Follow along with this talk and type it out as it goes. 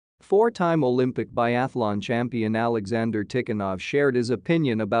Four-time Olympic biathlon champion Alexander Tikhonov shared his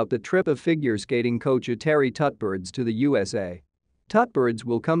opinion about the trip of figure skating coach Terry Tutberidze to the USA. Tutberidze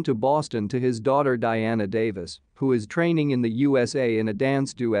will come to Boston to his daughter Diana Davis, who is training in the USA in a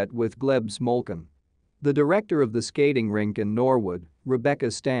dance duet with Gleb Smolkin. The director of the skating rink in Norwood, Rebecca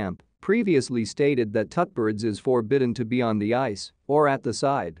Stamp, previously stated that Tutberidze is forbidden to be on the ice or at the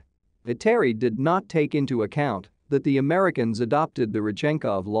side. Terry did not take into account that the Americans adopted the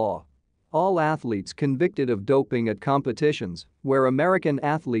Rodchenkov law. All athletes convicted of doping at competitions where American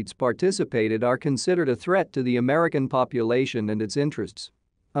athletes participated are considered a threat to the American population and its interests.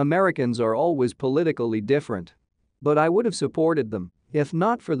 Americans are always politically different. But I would have supported them if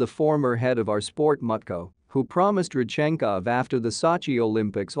not for the former head of our sport Mutko, who promised Rodchenkov after the Sochi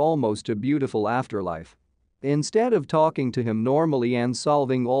Olympics almost a beautiful afterlife. Instead of talking to him normally and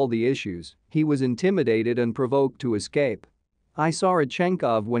solving all the issues, he was intimidated and provoked to escape. I saw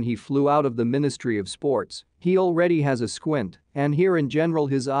Rodchenkov when he flew out of the Ministry of Sports. He already has a squint, and here in general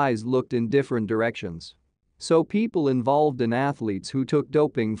his eyes looked in different directions. So people involved in athletes who took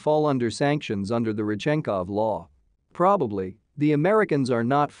doping fall under sanctions under the Rodchenkov law. Probably, the Americans are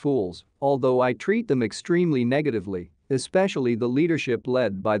not fools, although I treat them extremely negatively, especially the leadership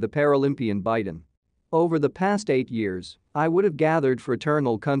led by the Paralympian Biden. Over the past 8 years, I would have gathered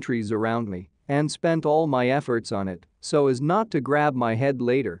fraternal countries around me and spent all my efforts on it so as not to grab my head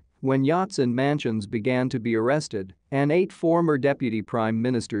later when yachts and mansions began to be arrested and 8 former deputy prime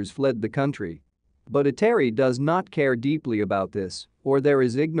ministers fled the country. But Terry does not care deeply about this, or there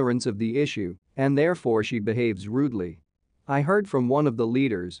is ignorance of the issue, and therefore she behaves rudely. I heard from one of the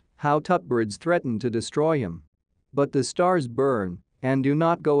leaders how Tutberidze threatened to destroy him. But the stars burn and do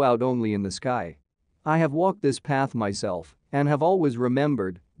not go out only in the sky. I have walked this path myself and have always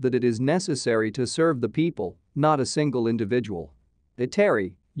remembered that it is necessary to serve the people, not a single individual.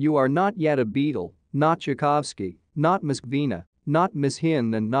 Terry, you are not yet a Beatle, not Tchaikovsky, not Moskvina, not Miss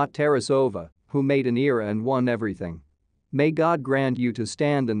Hin and not Tarasova, who made an era and won everything. May God grant you to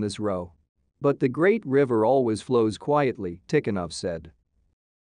stand in this row. But the great river always flows quietly, Tikhonov said.